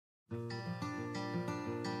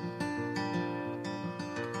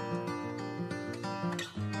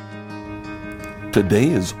Today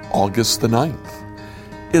is August the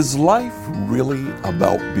 9th. Is life really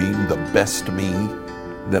about being the best me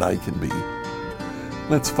that I can be?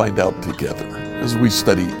 Let's find out together as we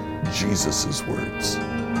study Jesus' words.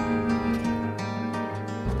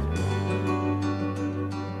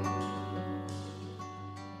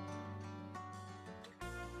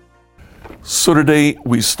 So today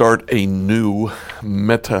we start a new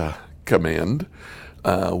meta command.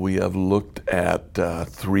 We have looked at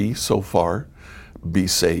 3 so far: be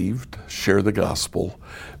saved, share the gospel,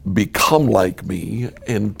 become like me,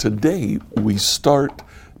 and today we start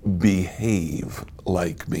behave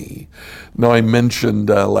like me. Now, I mentioned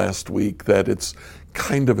last week that it's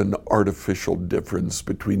kind of an artificial difference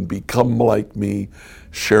between become like me,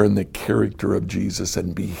 sharing the character of Jesus,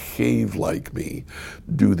 and behave like me,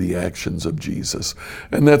 do the actions of Jesus.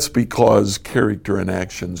 And that's because character and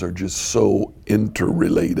actions are just so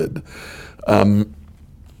interrelated.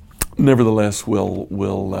 Nevertheless,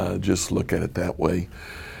 we'll just look at it that way.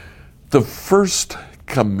 The first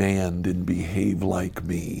command in behave like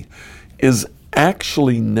me is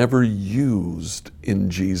actually never used in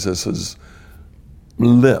Jesus's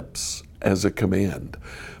lips as a command,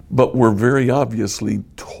 but we're very obviously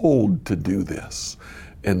told to do this,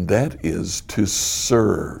 and that is to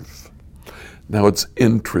serve. Now, it's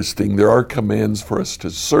interesting. There are commands for us to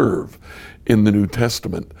serve in the New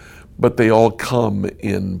Testament, but they all come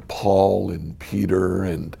in Paul and Peter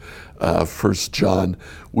and 1 John.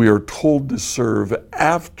 We are told to serve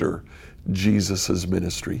after Jesus'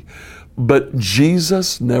 ministry. But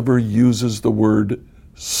Jesus never uses the word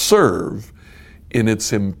serve in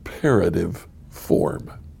its imperative form.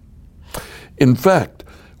 In fact,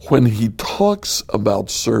 when he talks about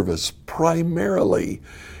service, primarily,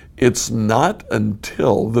 it's not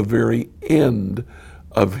until the very end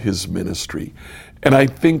of his ministry. And I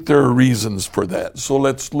think there are reasons for that. So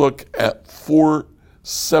let's look at 4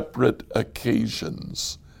 separate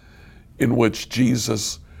occasions in which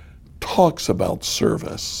Jesus talks about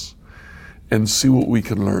service and see what we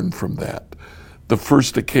can learn from that. The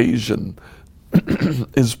first occasion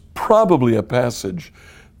is probably a passage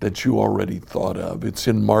that you already thought of. It's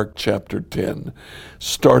in Mark chapter 10,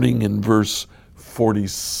 starting in verse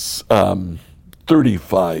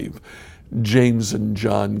 35. James and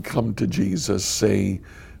John come to Jesus, say,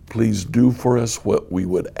 "Please do for us what we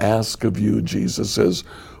would ask of you." Jesus says,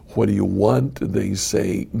 "What do you want?" They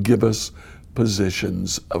say, "Give us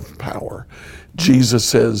positions of power." Jesus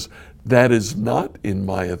says, "That is not in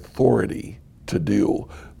my authority to do,"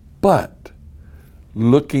 but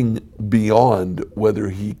looking beyond whether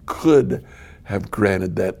he could have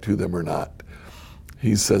granted that to them or not,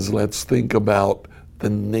 he says, let's think about the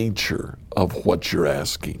nature of what you're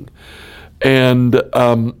asking. And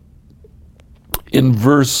in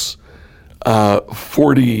verse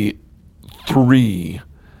 43,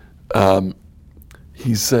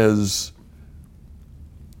 he says,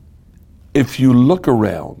 if you look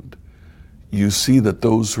around, you see that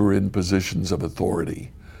those who are in positions of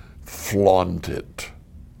authority flaunt it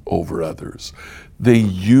over others. They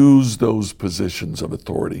use those positions of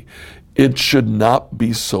authority. It should not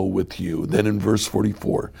be so with you. Then in verse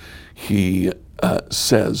 44, he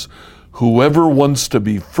says, whoever wants to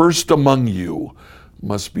be first among you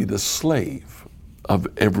must be the slave of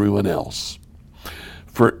everyone else.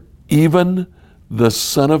 For even the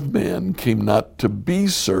Son of Man came not to be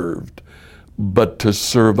served, but to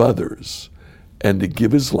serve others, and to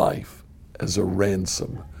give his life as a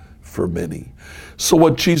ransom for many. So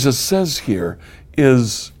what Jesus says here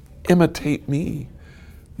is, imitate me.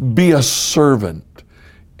 Be a servant.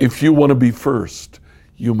 If you want to be first,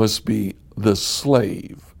 you must be the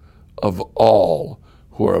slave of all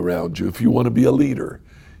who are around you. If you want to be a leader,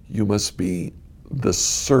 you must be the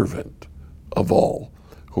servant of all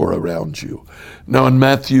who are around you. Now in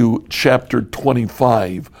Matthew chapter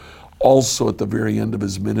 25, also at the very end of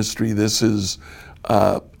his ministry, this is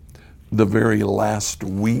the very last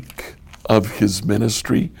week of his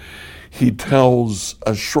ministry, he tells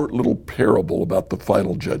a short little parable about the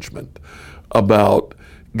final judgment, about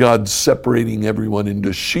God separating everyone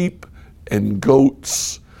into sheep and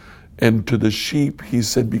goats. And to the sheep, he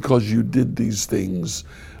said, because you did these things,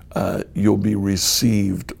 you'll be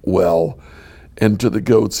received well. And to the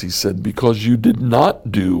goats, he said, because you did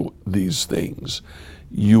not do these things,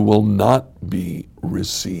 you will not be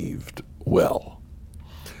received well.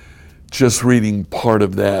 Just reading part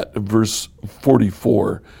of that, verse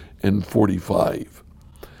 44 and 45.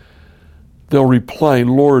 They'll reply,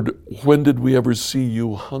 Lord, when did we ever see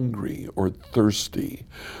you hungry or thirsty,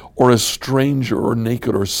 or a stranger or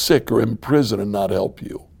naked or sick or in prison and not help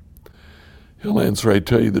you? He'll answer, I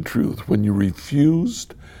tell you the truth, when you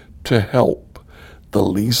refused to help the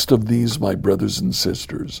least of these, my brothers and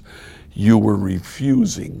sisters, you were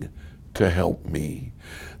refusing to help me.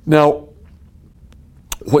 Now,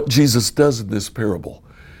 what Jesus does in this parable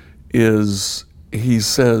is he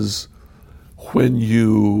says, when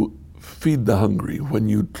you feed the hungry, when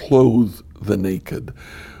you clothe the naked,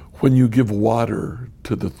 when you give water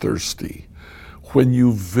to the thirsty, when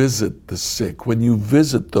you visit the sick, when you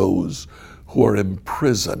visit those who are in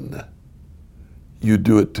prison, you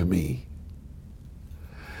do it to me.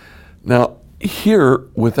 Now, here,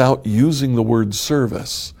 without using the word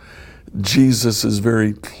service, Jesus is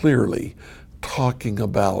very clearly talking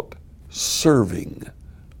about serving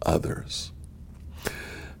others.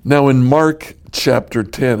 Now, in Mark chapter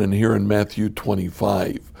 10 and here in Matthew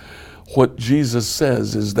 25, what Jesus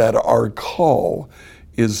says is that our call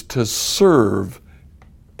is to serve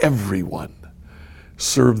everyone.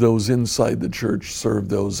 Serve those inside the church, serve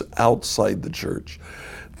those outside the church.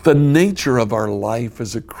 The nature of our life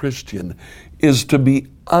as a Christian is to be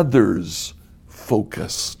others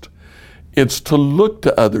focused. It's to look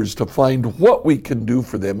to others to find what we can do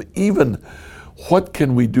for them, even what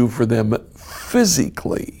can we do for them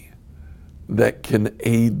physically that can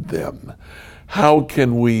aid them. How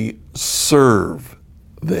can we serve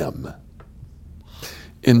them?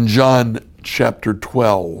 In John chapter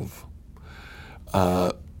 12,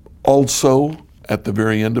 also at the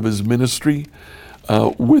very end of his ministry,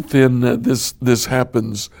 this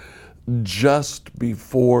happens just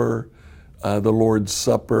before the Lord's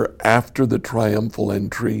Supper, after the triumphal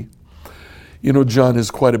entry. You know, John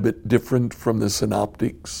is quite a bit different from the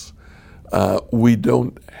synoptics. We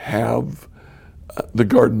don't have the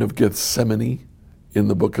Garden of Gethsemane in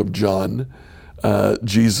the book of John,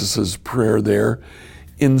 Jesus' prayer there.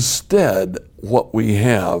 Instead, what we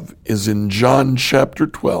have is in John chapter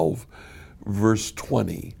 12, verse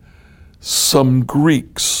 20, some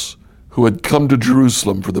Greeks who had come to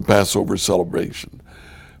Jerusalem for the Passover celebration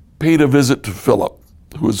paid a visit to Philip,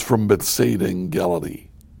 who was from Bethsaida in Galilee.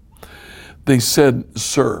 They said,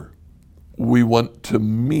 "Sir, we want to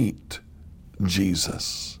meet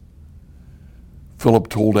Jesus." Philip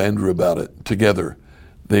told Andrew about it. Together,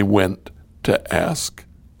 they went to ask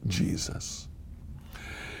Jesus.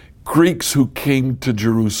 Greeks who came to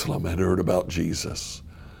Jerusalem had heard about Jesus,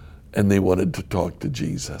 and they wanted to talk to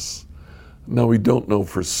Jesus. Now, we don't know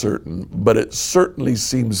for certain, but it certainly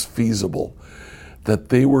seems feasible that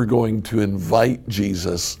they were going to invite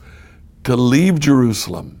Jesus to leave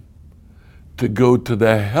Jerusalem, to go to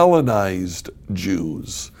the Hellenized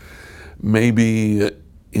Jews, maybe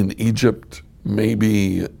in Egypt,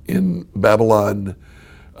 maybe in Babylon,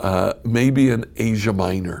 maybe in Asia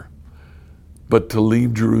Minor, but to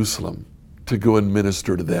leave Jerusalem to go and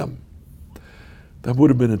minister to them. That would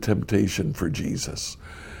have been a temptation for Jesus.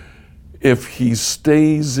 If he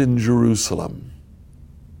stays in Jerusalem,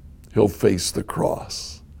 he'll face the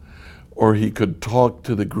cross. Or he could talk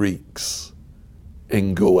to the Greeks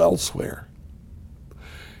and go elsewhere.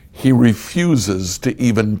 He refuses to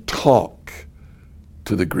even talk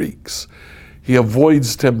to the Greeks. He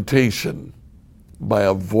avoids temptation by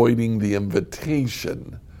avoiding the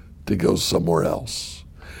invitation to go somewhere else.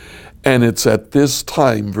 And it's at this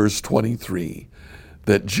time, verse 23,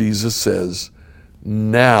 that Jesus says,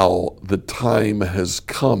 "Now the time has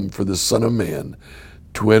come for the Son of Man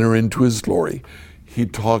to enter into his glory." He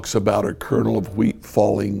talks about a kernel of wheat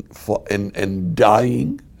falling and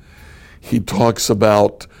dying. He talks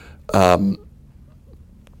about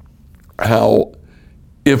how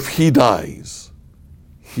if he dies,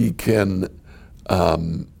 he can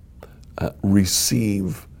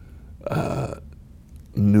receive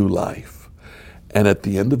new life. And at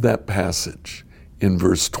the end of that passage, in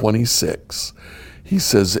verse 26, he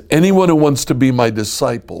says, "Anyone who wants to be my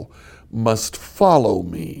disciple must follow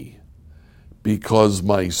me, because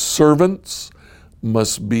my servants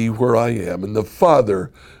must be where I am, and the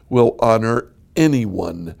Father will honor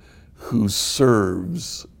anyone who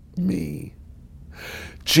serves me."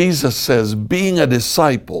 Jesus says being a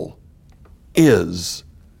disciple is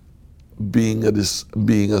being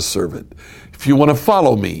a servant. If you want to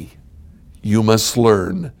follow me, you must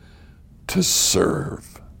learn to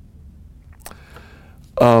serve.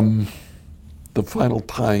 The final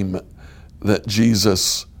time that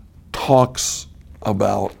Jesus talks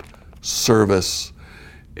about service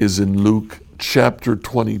is in Luke chapter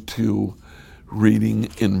 22, reading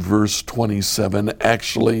in verse 27.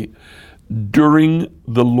 Actually, during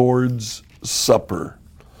the Lord's Supper,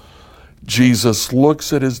 Jesus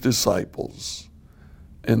looks at his disciples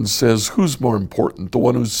and says, "Who's more important, the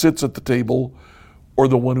one who sits at the table or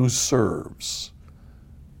the one who serves?"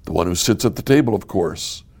 The one who sits at the table, of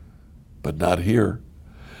course, but not here.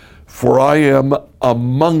 for I am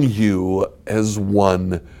among you as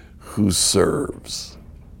one who serves.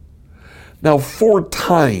 Now, 4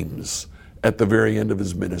 times at the very end of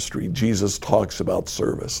his ministry, Jesus talks about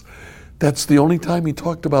service. That's the only time he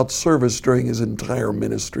talked about service during his entire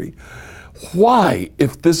ministry. Why,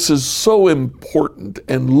 if this is so important,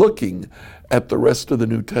 and looking at the rest of the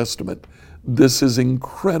New Testament, this is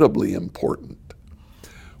incredibly important?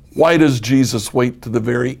 Why does Jesus wait to the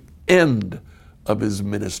very end of his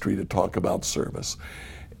ministry to talk about service?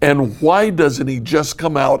 And why doesn't he just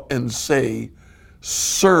come out and say,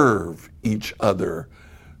 serve each other,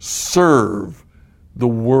 serve the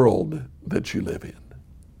world that you live in?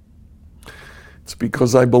 It's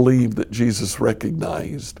because I believe that Jesus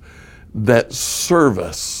recognized that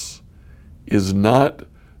service is not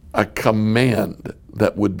a command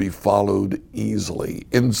that would be followed easily.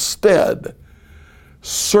 Instead,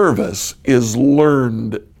 service is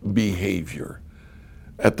learned behavior.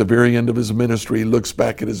 At the very end of his ministry, he looks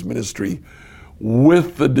back at his ministry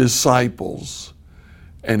with the disciples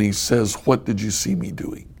and he says, what did you see me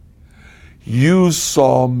doing? You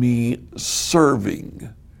saw me serving.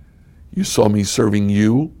 You saw me serving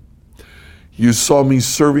you. You saw me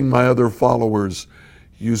serving my other followers.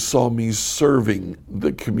 You saw me serving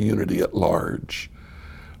the community at large.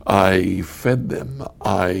 I fed them.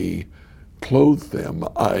 I clothed them.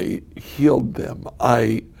 I healed them.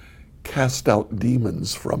 I cast out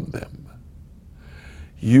demons from them.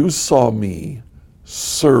 You saw me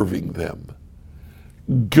serving them.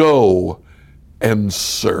 Go and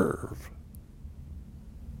serve.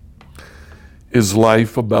 Is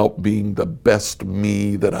life about being the best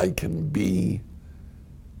me that I can be?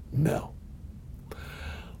 No.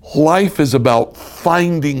 Life is about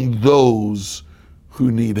finding those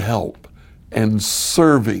who need help and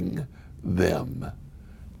serving them,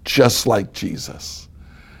 just like Jesus.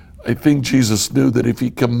 I think Jesus knew that if he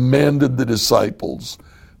commanded the disciples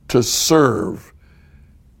to serve,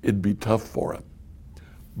 it'd be tough for him.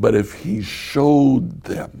 But if he showed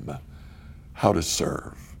them how to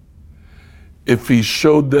serve, if he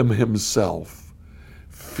showed them himself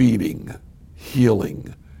feeding,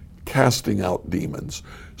 healing, casting out demons,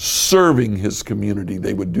 serving his community,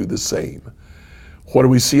 they would do the same. What do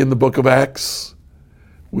we see in the book of Acts?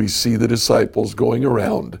 We see the disciples going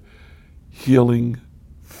around healing,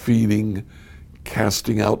 feeding,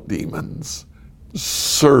 casting out demons,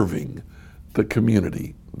 serving the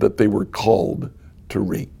community that they were called to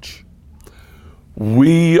reach.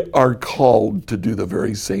 We are called to do the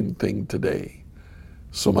very same thing today.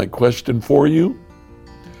 So my question for you,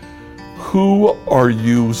 who are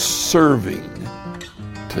you serving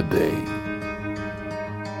today?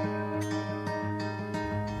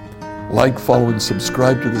 Like, follow, and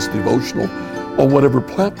subscribe to this devotional on whatever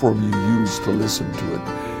platform you use to listen to it.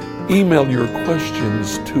 Email your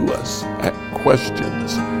questions to us at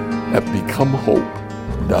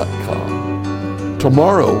questions@becomehope.com.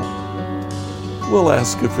 Tomorrow, we'll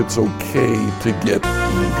ask if it's okay to get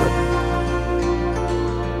even.